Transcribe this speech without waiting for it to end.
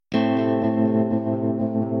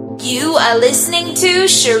You are listening to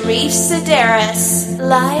Sherif Sidarous,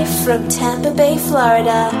 live from Tampa Bay,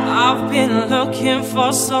 Florida. I've been looking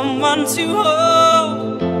for someone to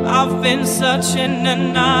hold. I've been searching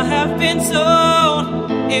and I have been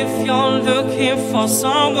told, if you're looking for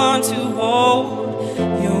someone to hold,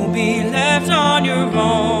 you'll be left on your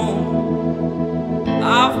own.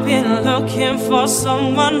 I've been looking for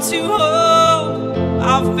someone to hold.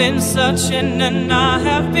 I've been searching and I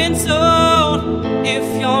have been told,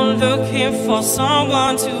 if you're looking for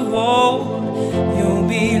someone to hold, you'll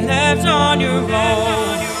be left on your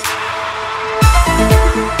own.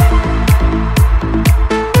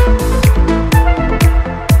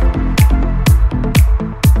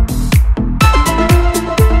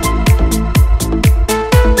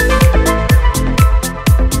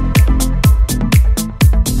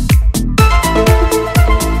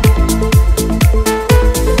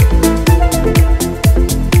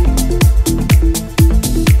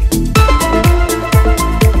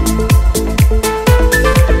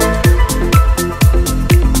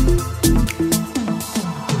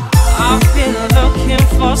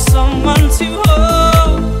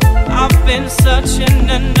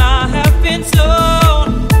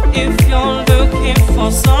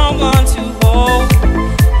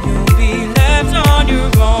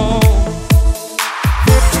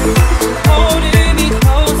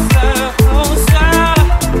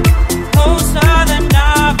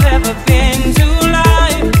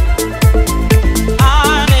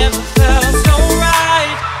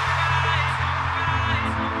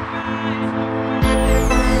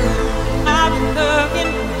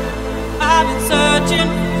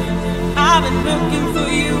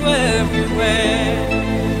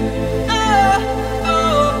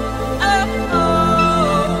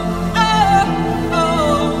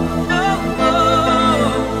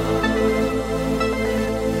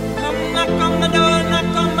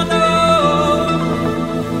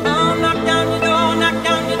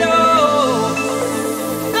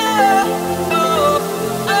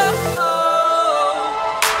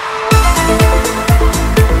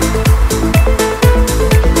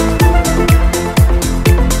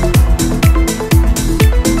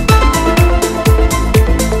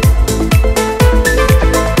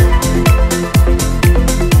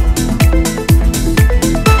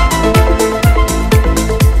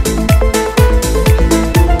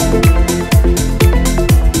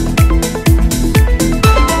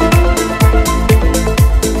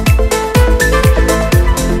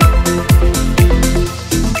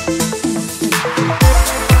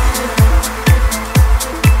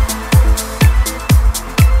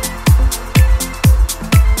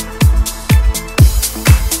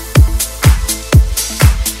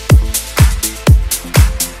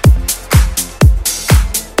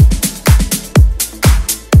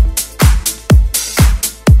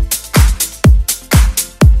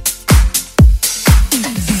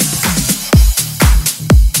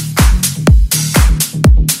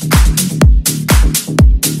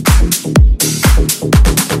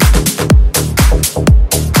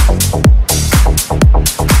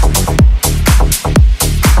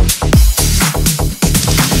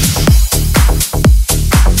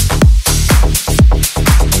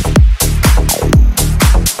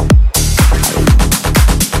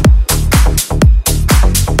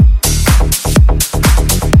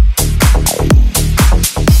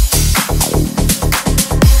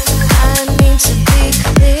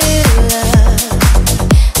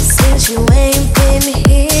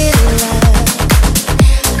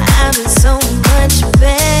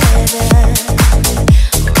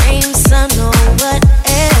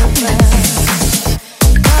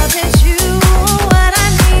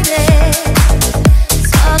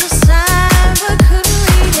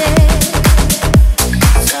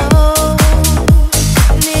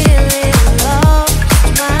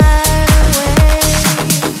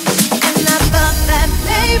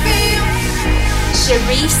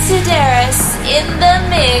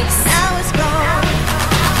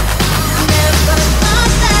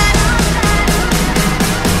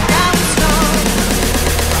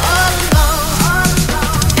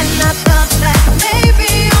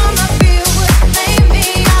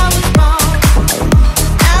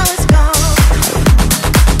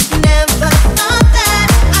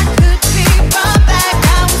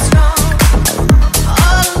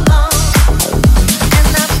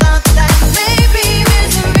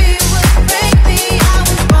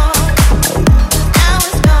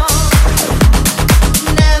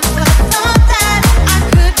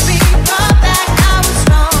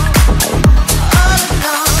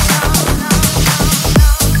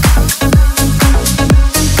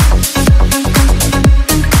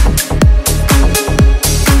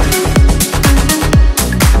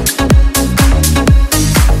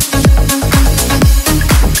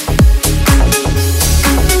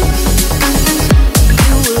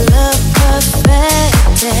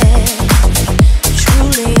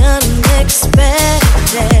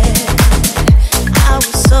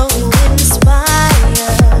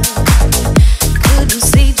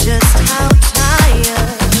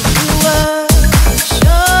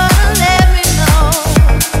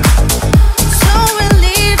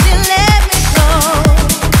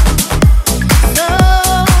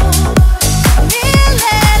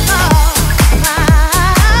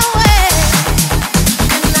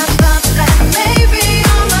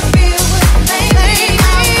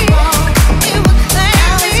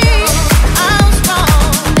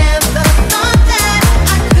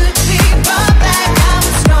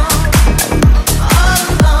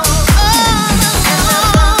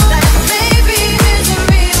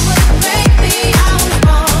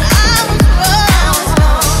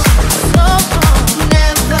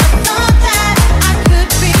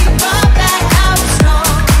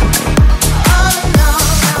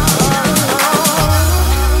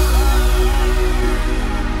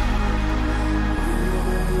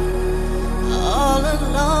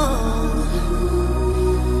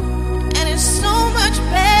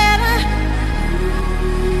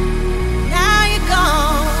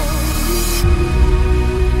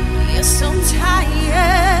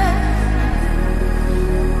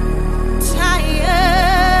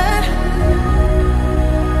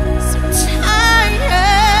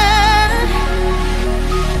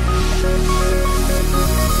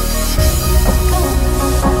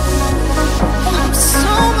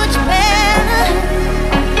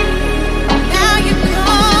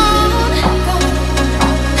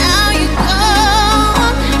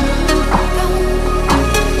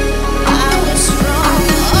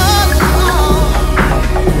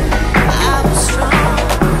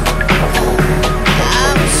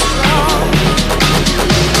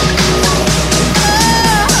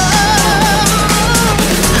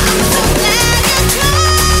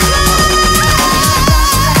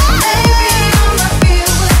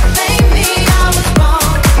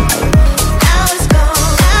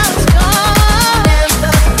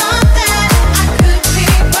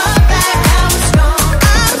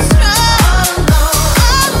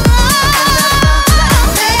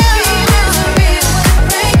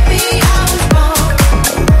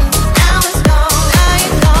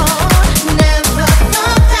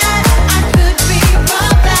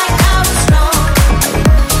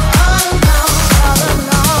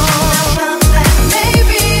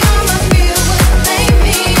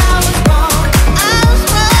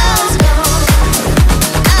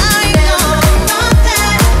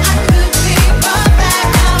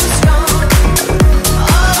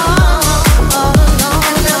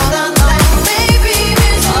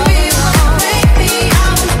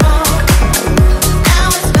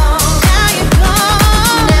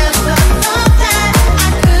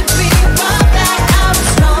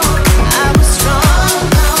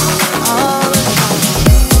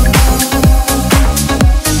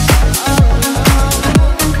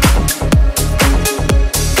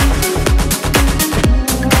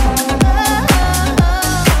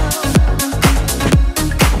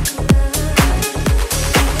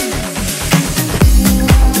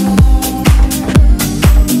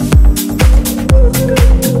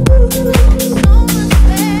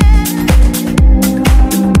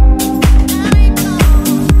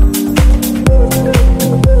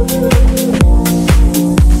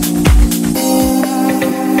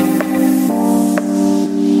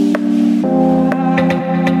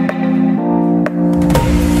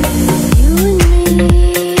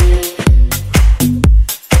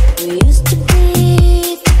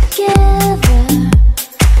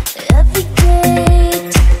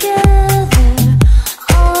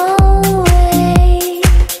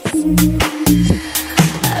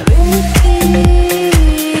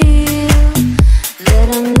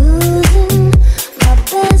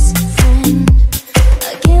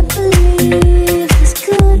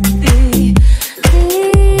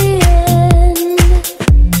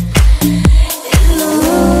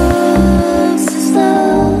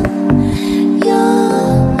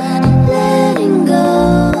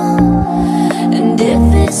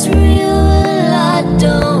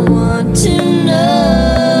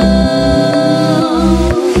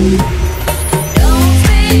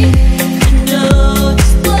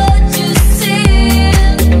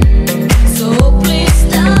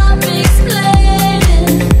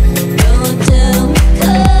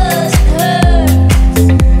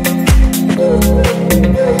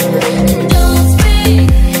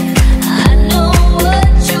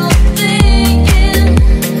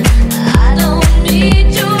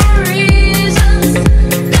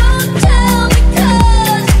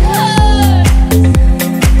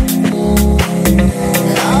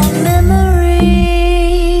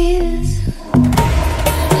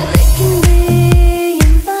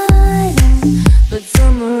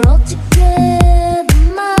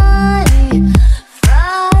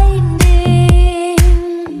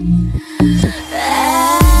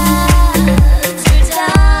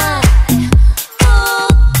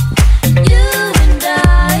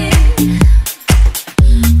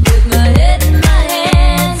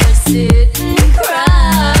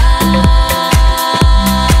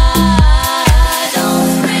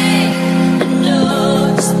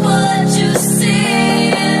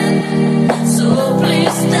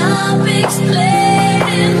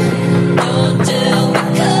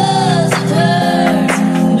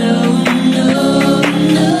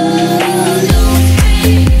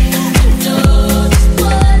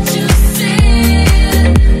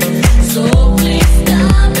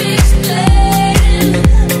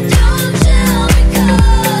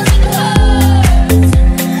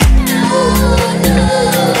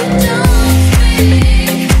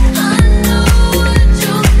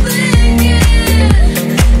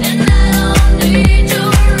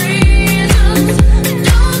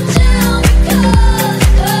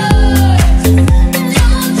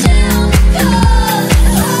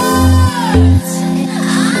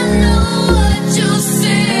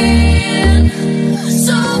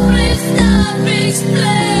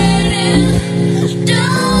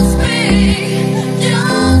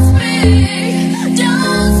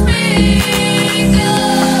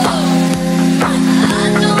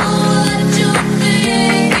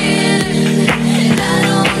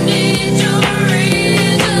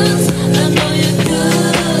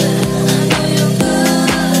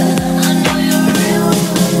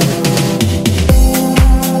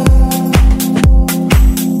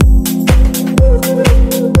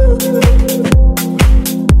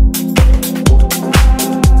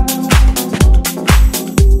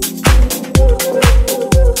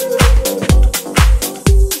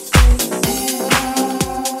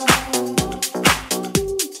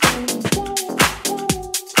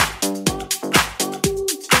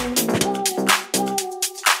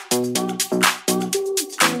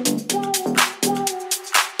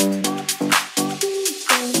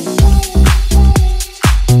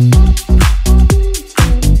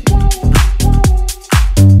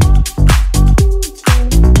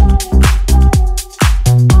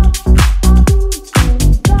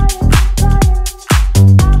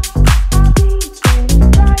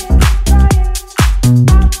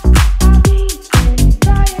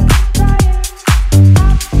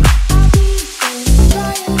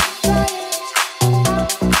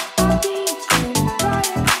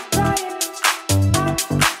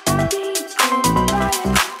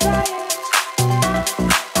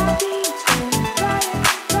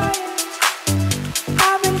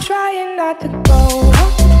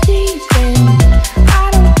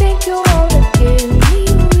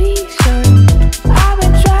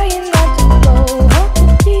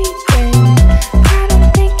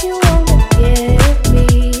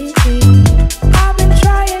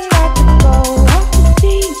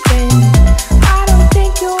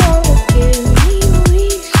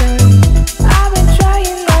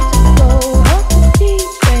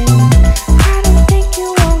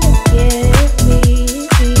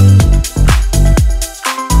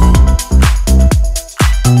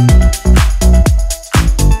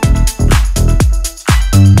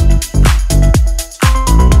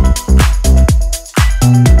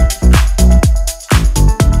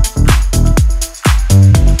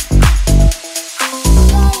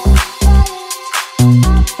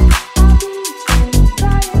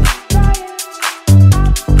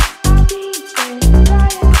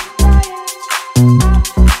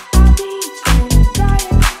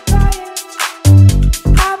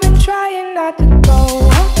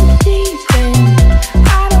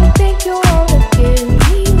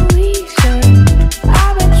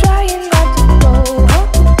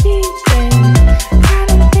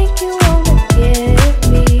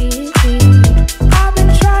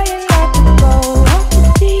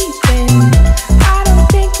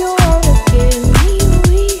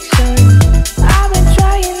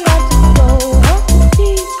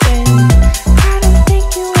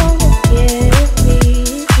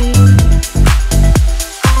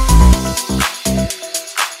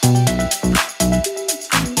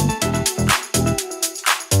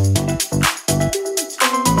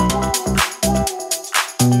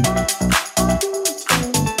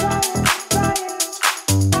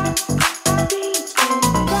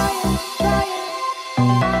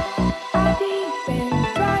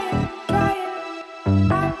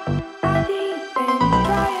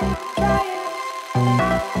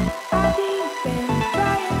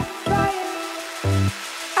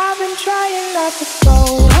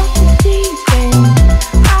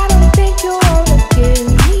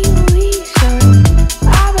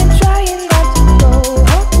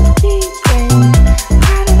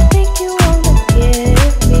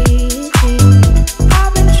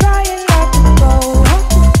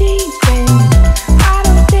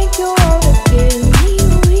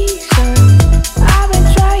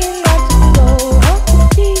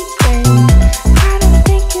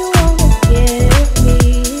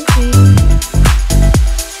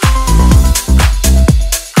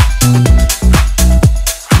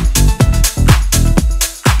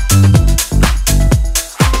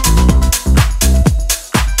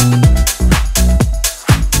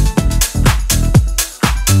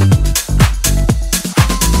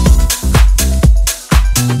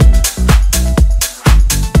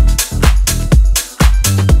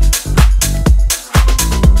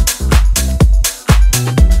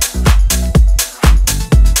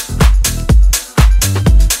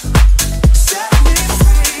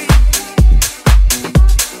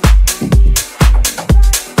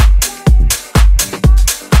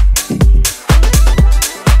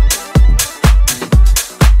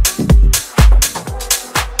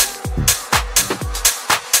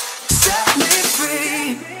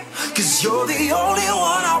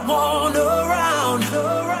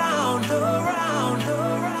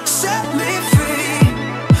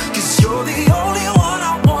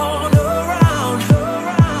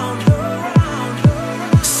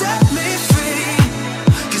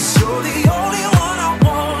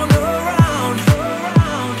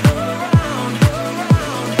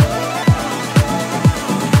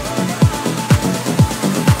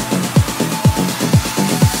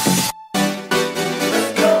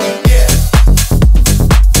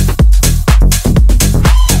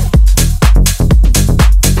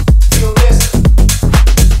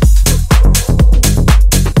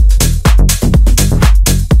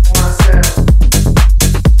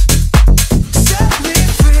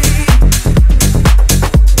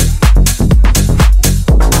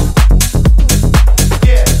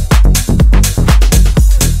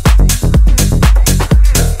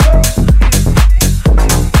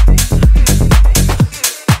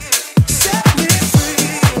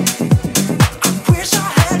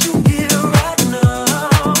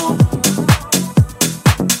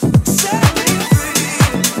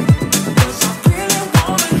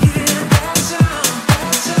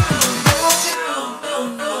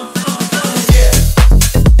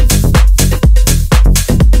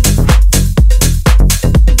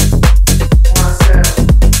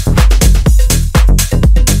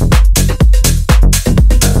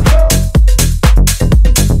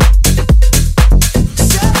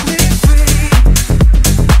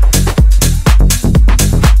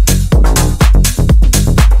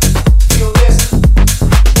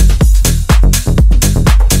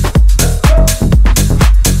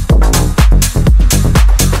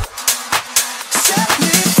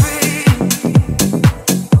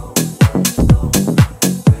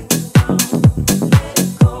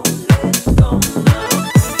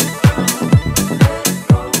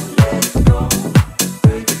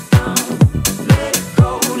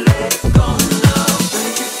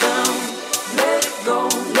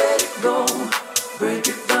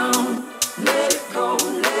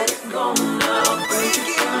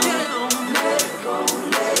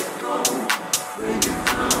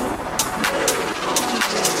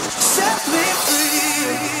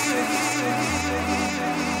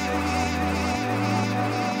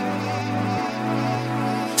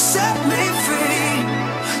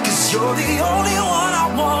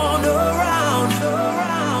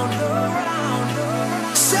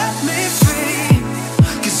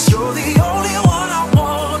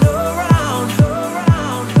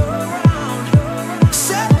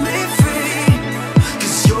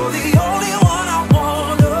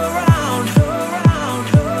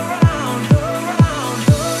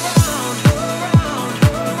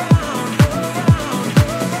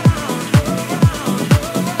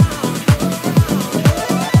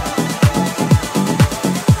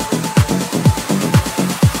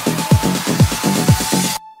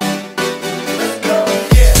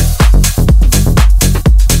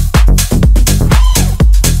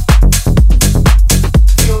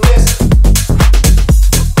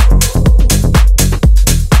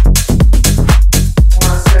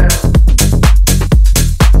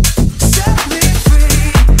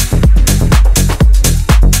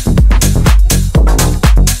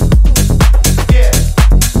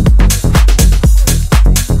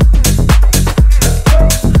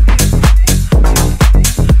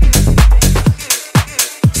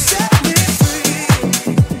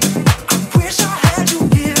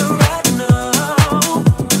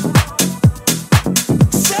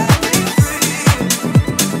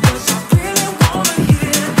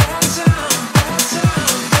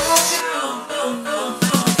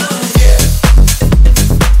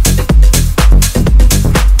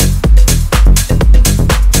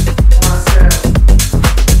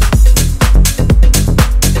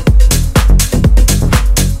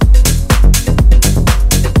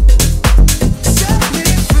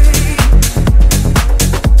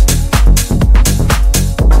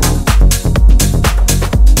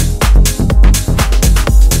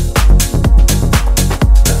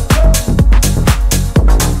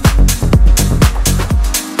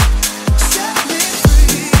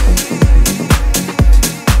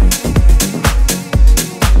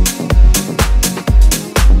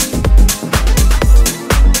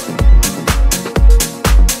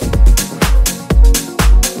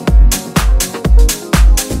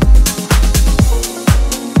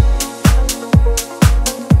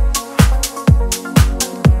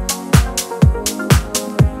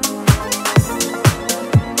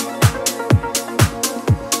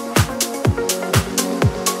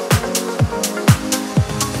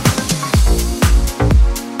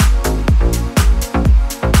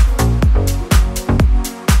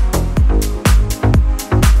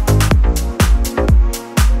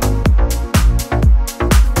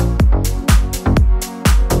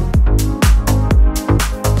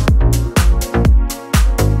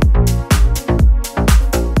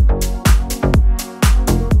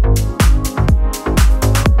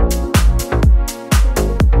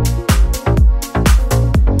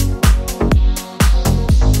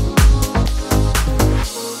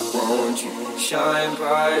 shine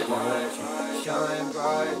bright? Shine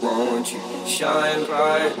bright. Won't you shine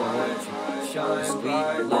bright? Shine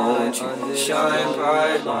bright. Won't you shine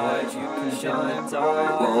bright? You can shine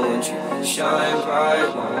bright. Won't you shine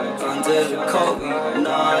bright? Under the cold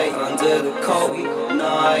night, under the cold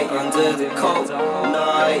night, under the cold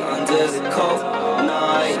night, under the cold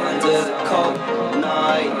night, under the cold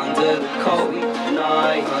night, under the cold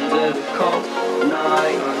night, under the cold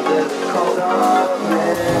night, under the cold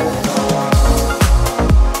darkness.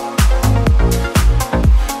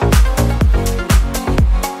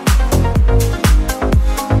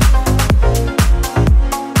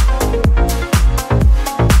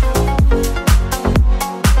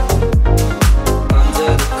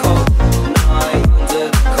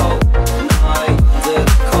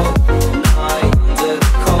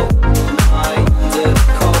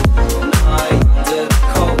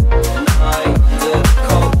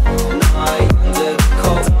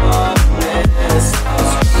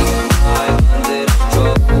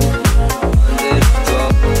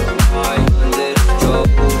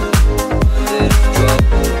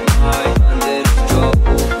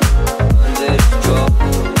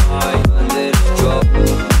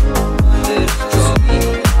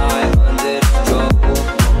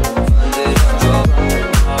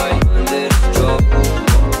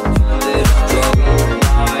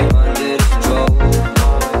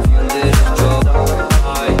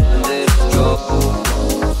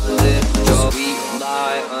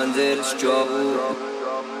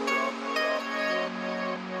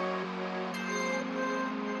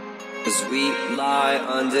 As we lie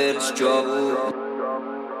under the struggle,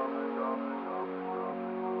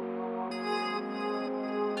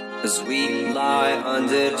 as we lie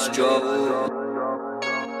under the struggle,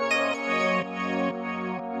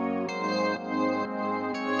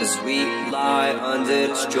 as we lie under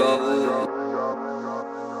the struggle.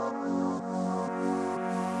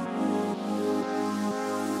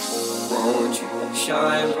 Won't you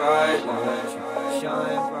shine bright?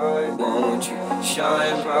 Shine bright. Won't you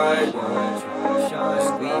shine bright?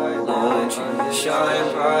 Shine bright. Won't you shine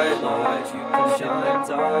bright? You can shine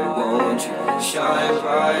bright. Won't you shine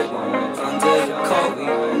bright? Under the cold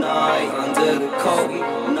night, under the cold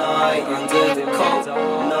night, under the cold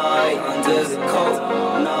night, under the cold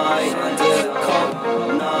night, under the cold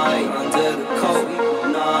night, under the cold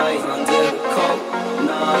night, under the cold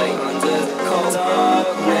night, under the cold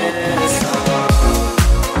darkness.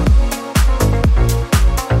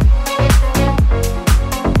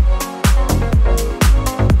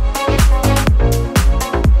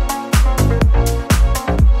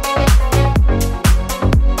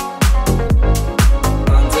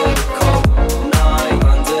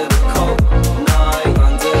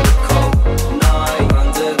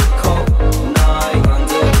 Under the cold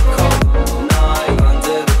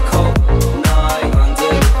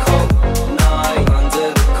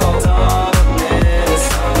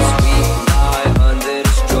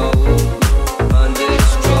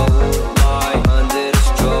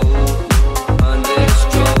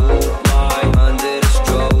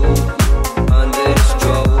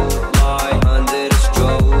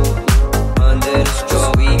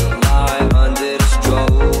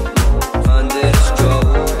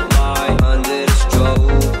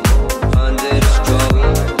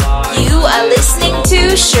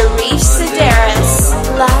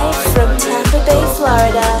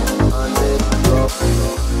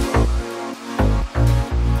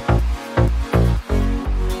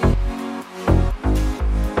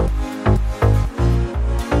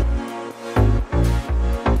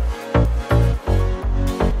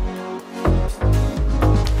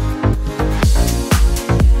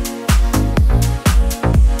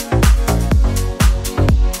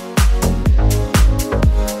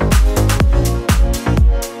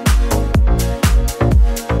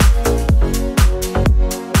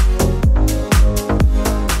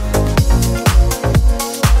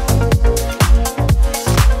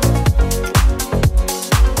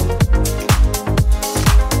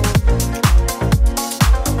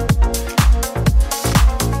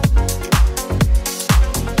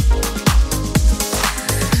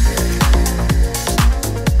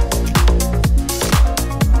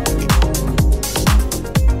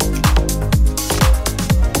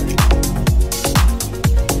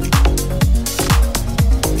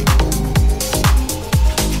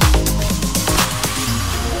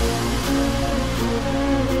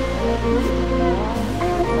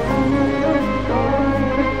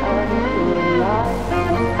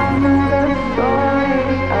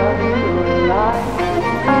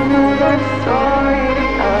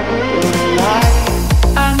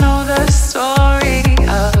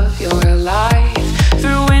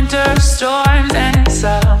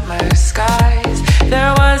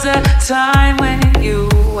time when you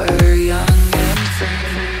were young and free.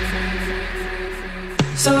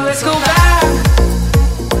 So let's go back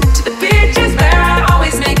to the beaches where I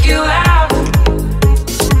always make you laugh,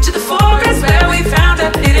 to the forest where we found a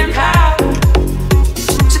hidden path,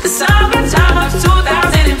 to the summertime of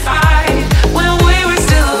 2005 when we were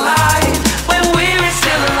still alive, when we were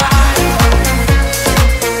still alive.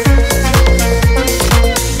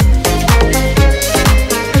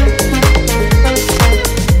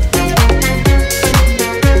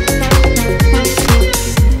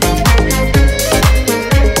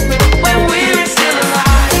 When we were still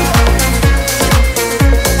alive.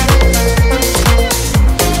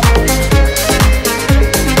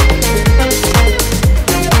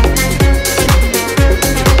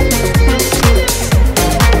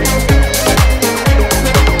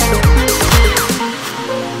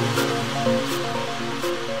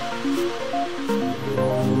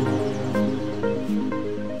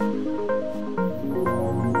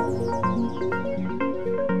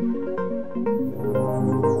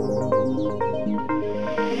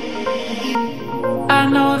 I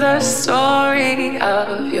know the story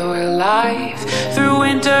of your life. Through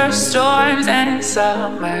winter storms and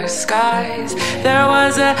summer skies, there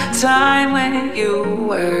was a time when you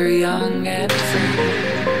were young and free.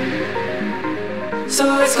 So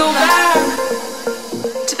let's go back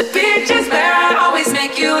to the beaches where I always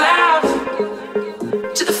make you laugh,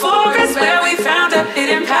 to the forest where we found a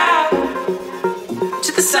hidden path,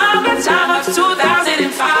 to the summertime of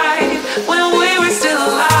 2005 when we were still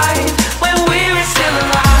alive, when we were still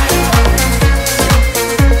alive.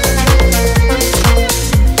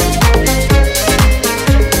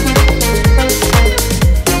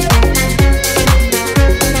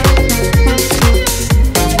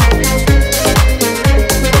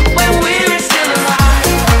 When we were still alive.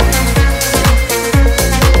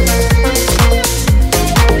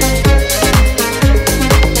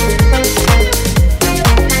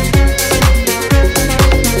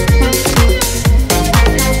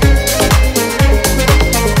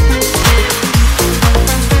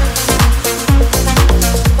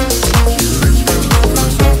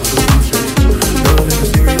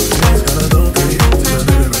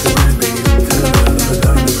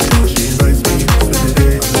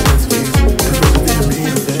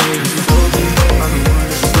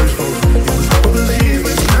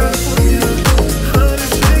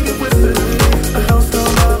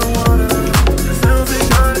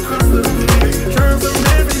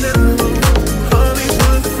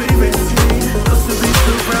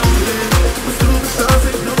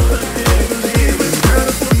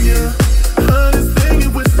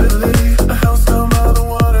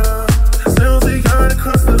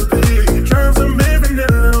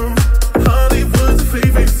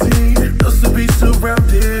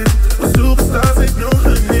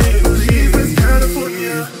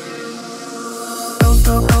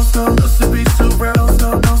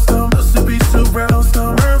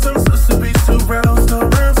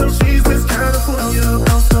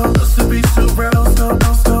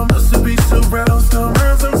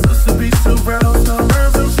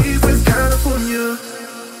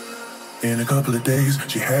 In a couple of days,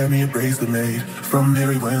 she had me a bracelet made from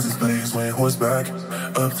Mary Wednesday's place. Went horseback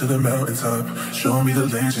up to the mountaintop, show me the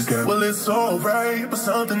land she's got. Well, it's alright, but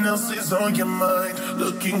something else is on your mind.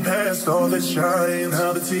 Looking past all that shine,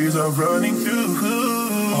 how the tears are running through.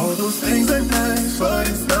 All those things are nice, but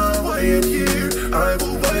it's not why I'm here. I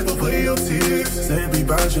will wipe away your tears, simply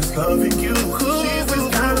by just loving you. She's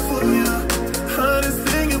West California, hottest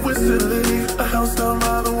thing in West LA. A house down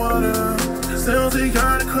by the water, sounds a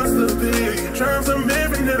yacht across the bay. Drives are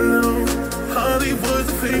married now, Hollywood's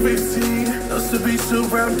a favorite scene. Us to be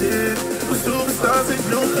surrounded with superstars that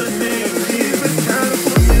know her name. She's West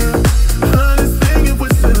California, hottest thing in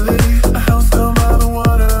West LA. A house down by the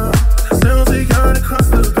water, sounds a yacht across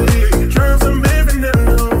the bay. Drives are married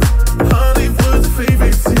now, Hollywood's a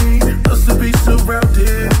favorite scene. Us to be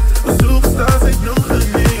surrounded with superstars that know her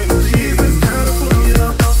name. She's West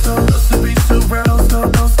California, us to be surrounded. She's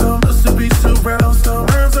West California,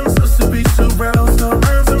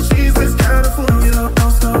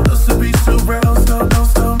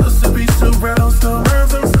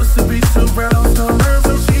 us to be surrounded.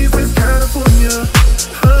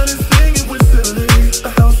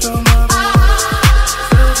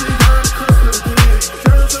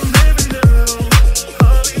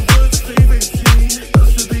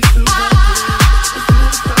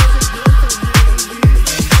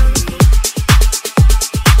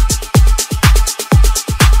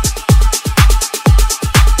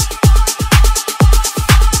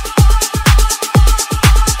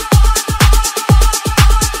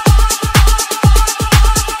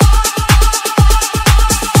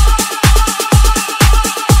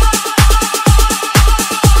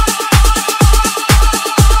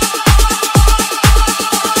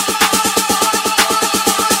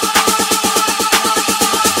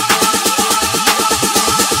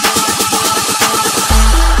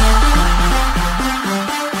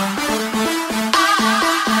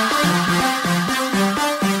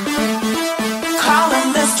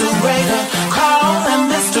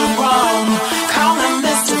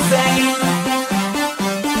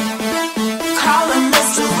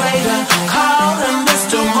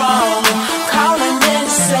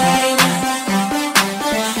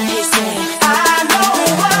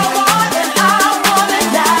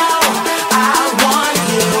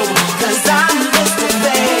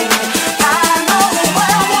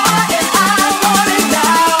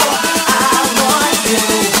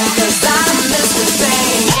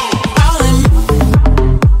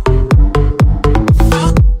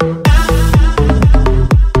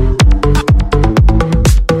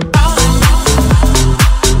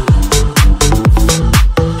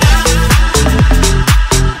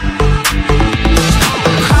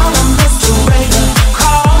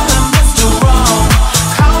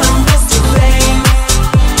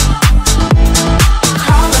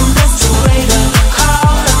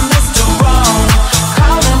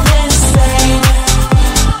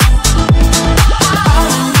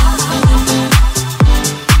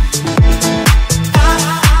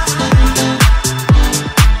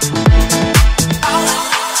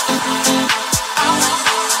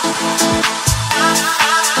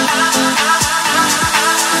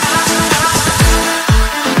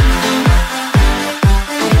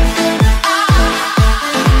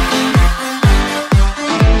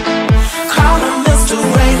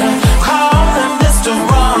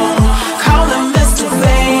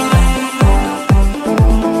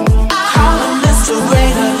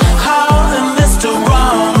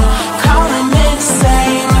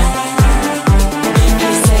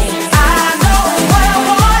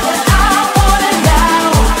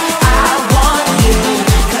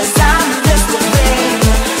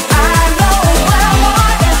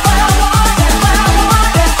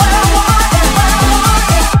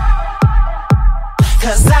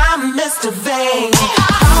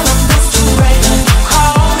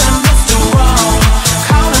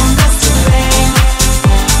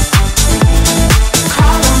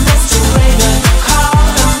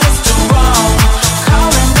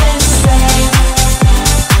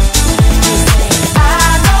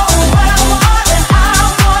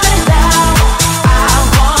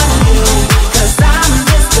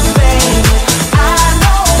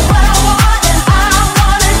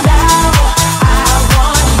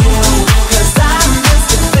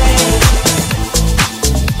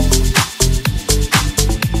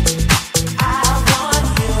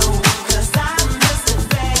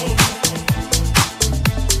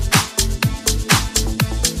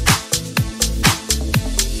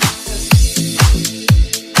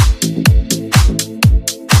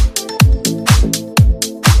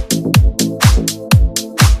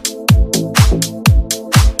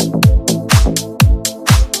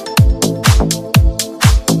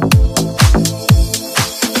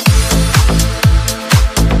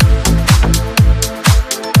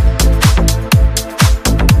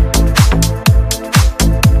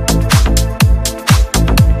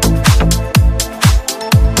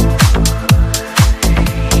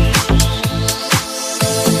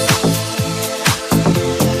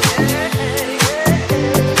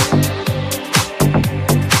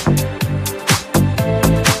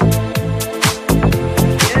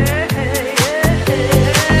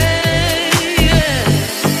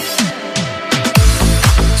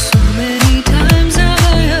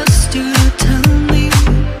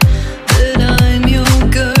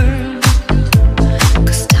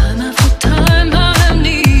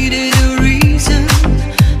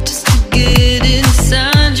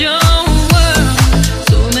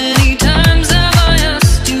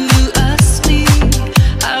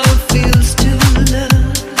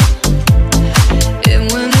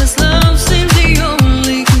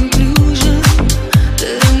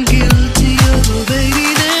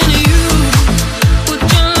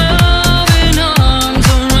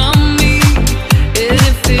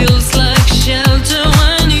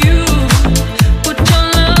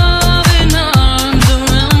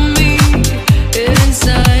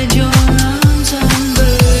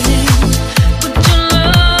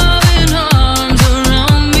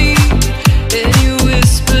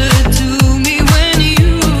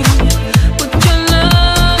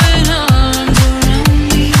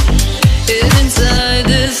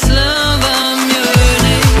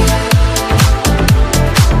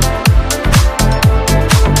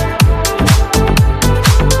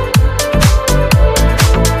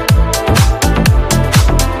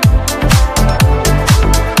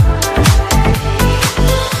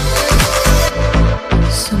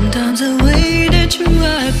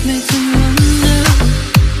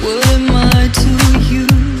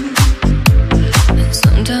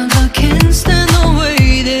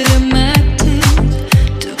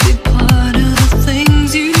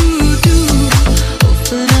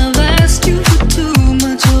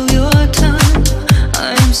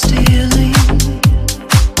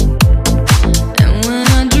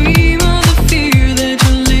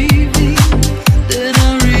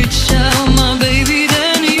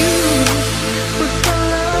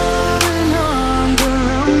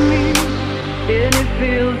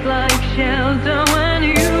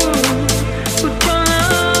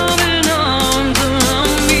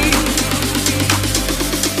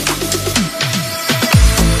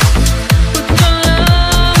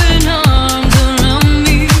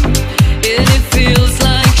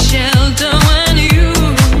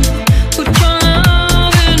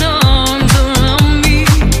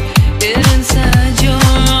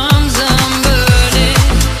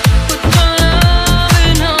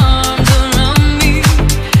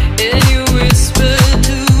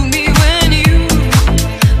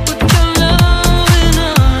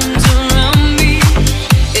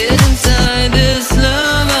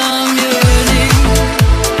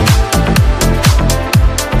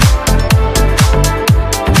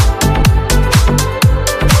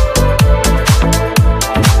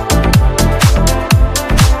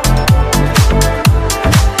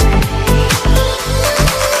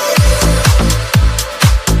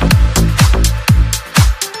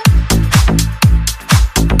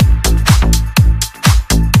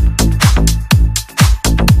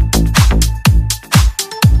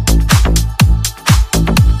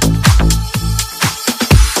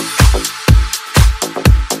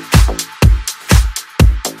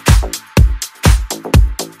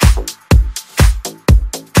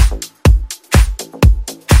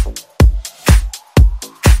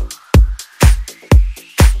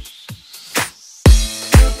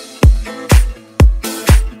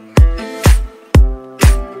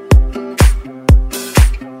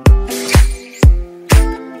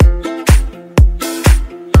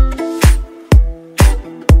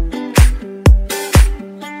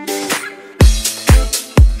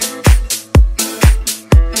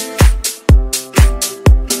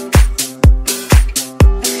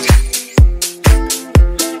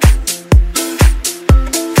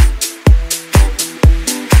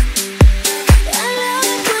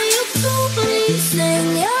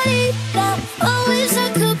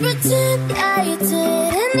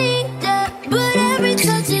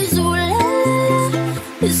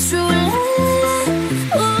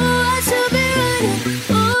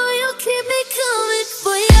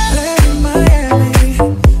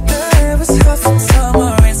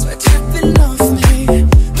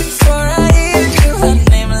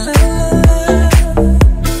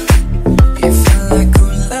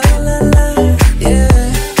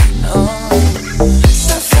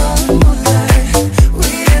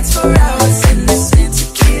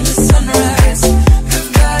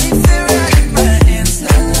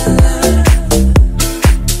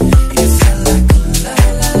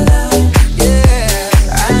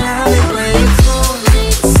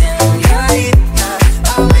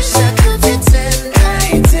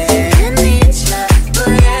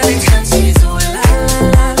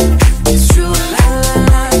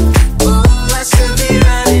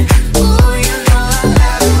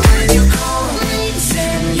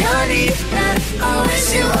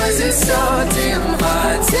 wasn't so damn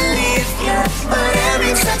hard to leave, yeah. But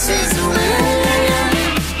every touch is a win.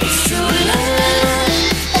 It's true, la la la.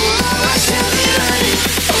 Oh, I should be running.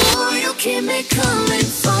 Oh, you keep me coming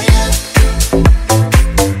for you.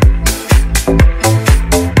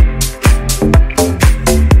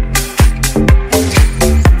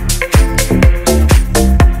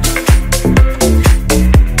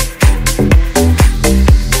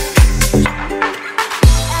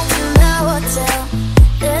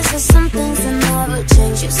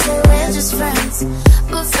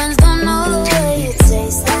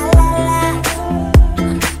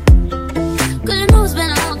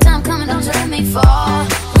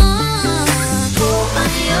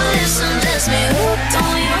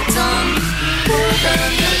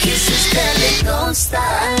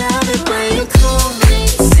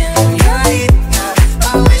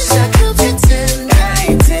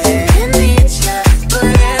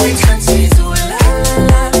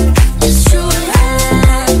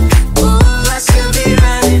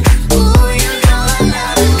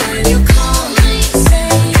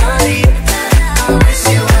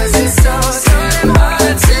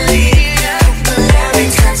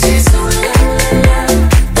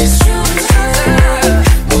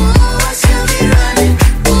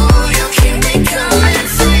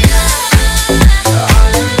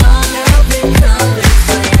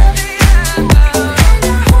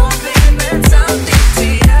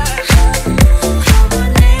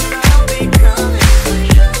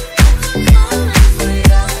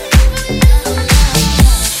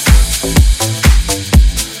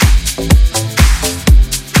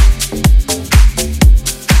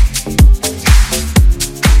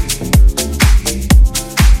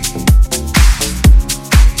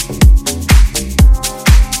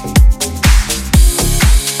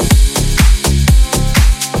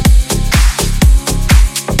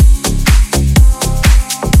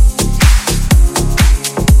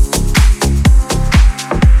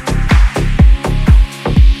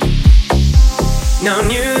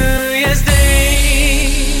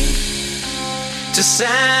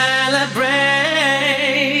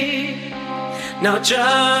 No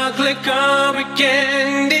chocolate covered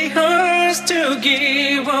candy hers to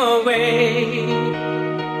give away.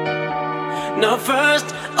 No first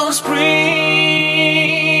of spring,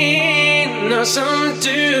 no song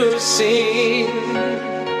to sing.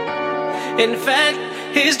 In fact,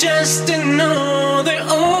 he's just another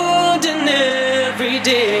ordinary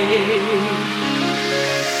day.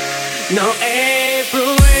 No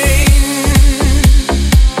April rain,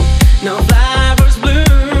 no flowers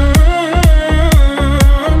bloom,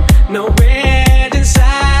 no wedding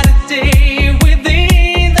Saturday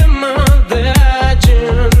within the month of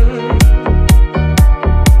June.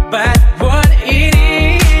 But what it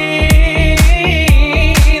is,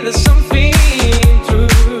 there's something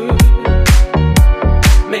true,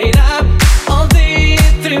 made up of the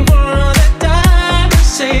three words that I can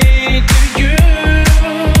say to you.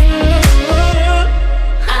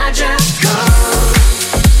 I just called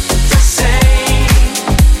to say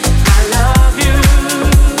I love you.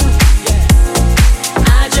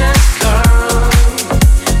 I just called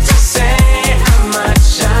to say how much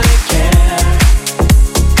I care.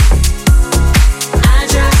 I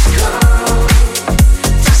just called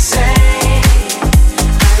to say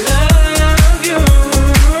I love you,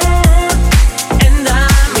 and I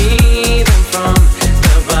mean them from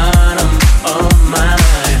the bottom of my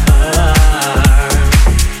heart.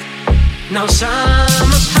 No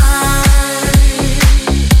summer's high,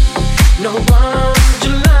 no warm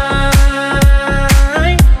July,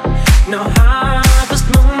 no harvest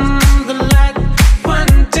moon, the light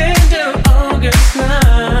one tender August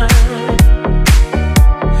night,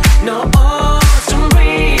 no autumn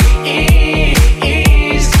breeze,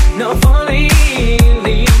 no falling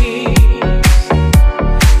leaves,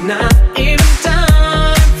 not even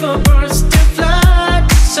time for birds to fly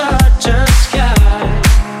to such a sky.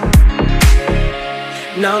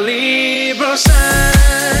 No Libra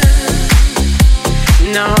sign,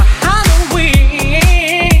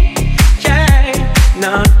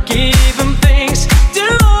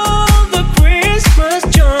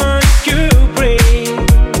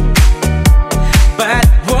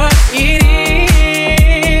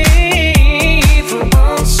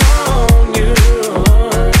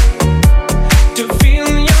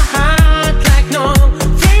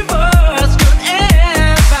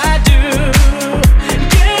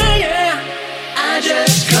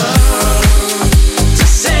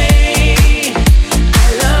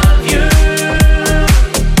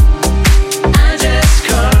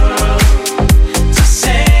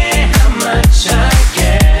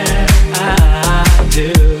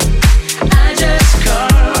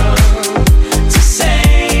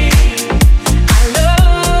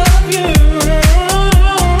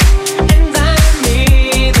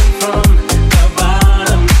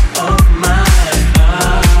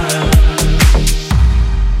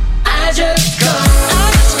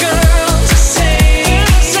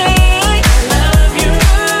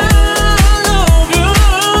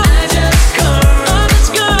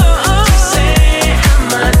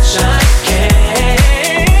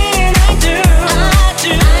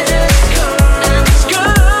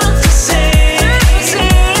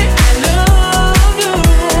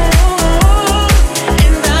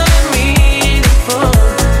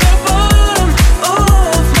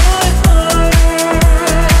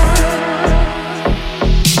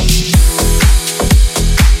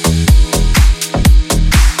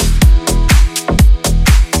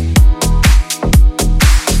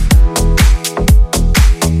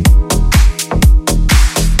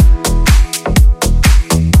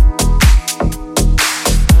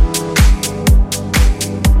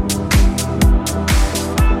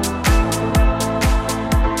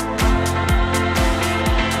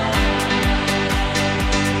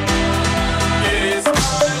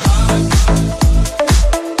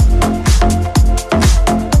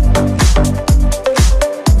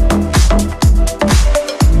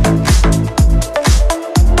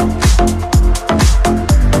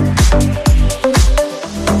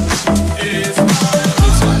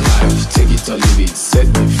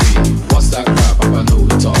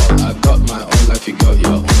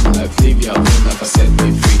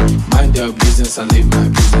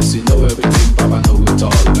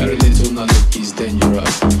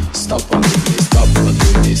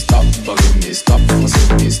 Stop bugging me, stop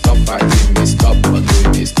forcing me, stop fighting.